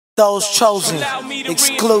those chosen,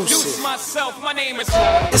 exclusive.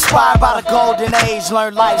 Inspired by the golden age,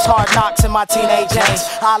 learned life's hard knocks in my teenage age.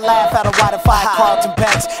 I laugh at a white-fied Carlton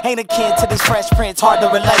Banks. Ain't akin to this Fresh Prince, hard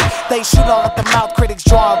to relate. They shoot all at the mouth, critics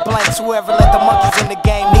drawing blanks. Whoever let the monkeys in the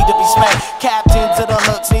game need to be spanked. Captains of the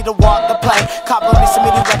hooks need to walk the plank. Cop me some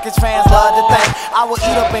MIDI records, fans love to thank. I will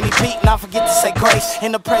eat up any beat, not forget to say grace.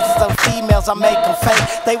 In the presence of females, I make them fake.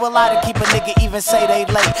 They will lie to keep a nigga, even say they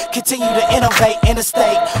late. Continue to innovate in a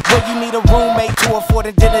state where you need a roommate to afford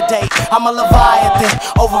a dinner date. I'm a Leviathan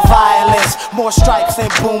over violence. More stripes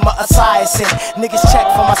than Boomer Esiason. Niggas check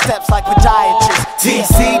for my steps like podiatrists.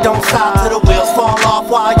 TC don't stop till the wheels fall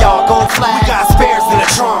off while y'all go flat. We got spares in the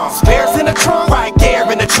trunk. Spares in the trunk? Right there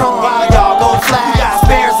in the trunk. While y'all go flat. We got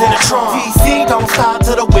spares in the trunk. TC don't stop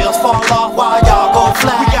till the wheels fall off while y'all go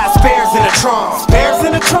flat. We got spares in the trunk. Spares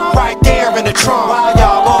in the trunk? Right there in the trunk. While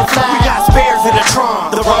y'all go flat. We got spares in the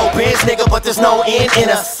trunk. The road bends, nigga, but there's no end in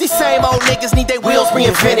us. These same old niggas need their wheels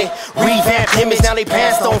reinvented. Revamped image, now they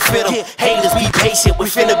pants don't fit them. Haters, be patient, we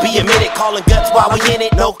finna be a minute. Calling guts while we in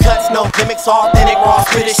it. No cuts, no gimmicks, authentic, raw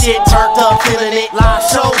spitting shit. Turned up, feeling it. Live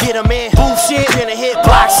show, get them in. Booth shit, finna hit.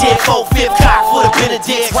 Block shit, 4/5 cock for the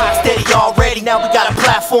Benedict. Rock steady already, now we got a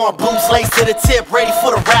platform. Boots laced to the tip, ready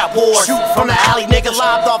for the rap war. Shoot from the alley, nigga,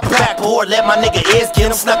 lobbed off the backboard. Let my nigga ears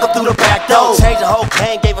get him, snuck up through the back door. Changed the whole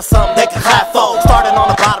game, gave us something they could clap for. Starting on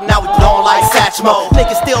the bottom, now we blowing like Satchmo.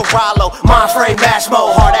 Niggas still Rollo, mind frame mash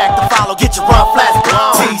mode. Hard act to follow, get your run flats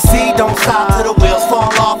blown. TC don't stop till the wheels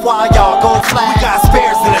fall off while y'all go flat. We got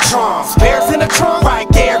spares in the trunk. Spares in the trunk? Right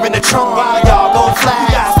there in the trunk. While y'all go flat.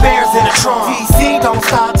 We got spares in the trunk. TC don't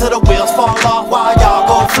stop till the wheels fall off while y'all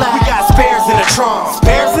go flat. We got spares in the trunk.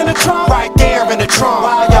 Spares in the trunk? Right there in the trunk.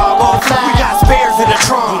 While y'all go flat. We got spares in the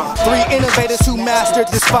trunk. Three innovators who mastered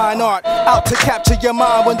this fine art. Out to capture your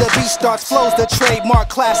mind when the beat starts. Flows the trademark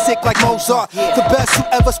classic like Mozart. The best who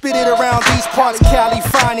ever spit it around these parts. Cali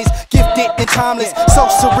finest, gifted and timeless. So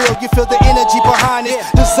surreal, you feel the energy behind it.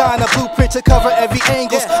 Design a blueprint to cover every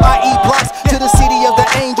angle. I.e. blocks to the city of the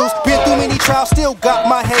angels. Been through many trials, still got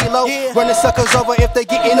my halo. Running suckers over if they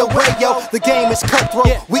get in the way, yo. The game is cutthroat,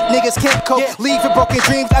 weak niggas can't cope. Leaving broken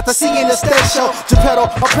dreams after seeing the stage show. Geppetto,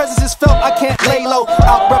 my presence is felt, I can't lay low.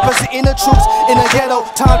 Out representing the troops in the ghetto.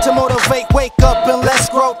 Time to motivate, wake up and let's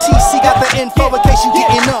grow. TC got the info in case you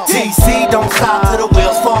didn't know. TC don't stop till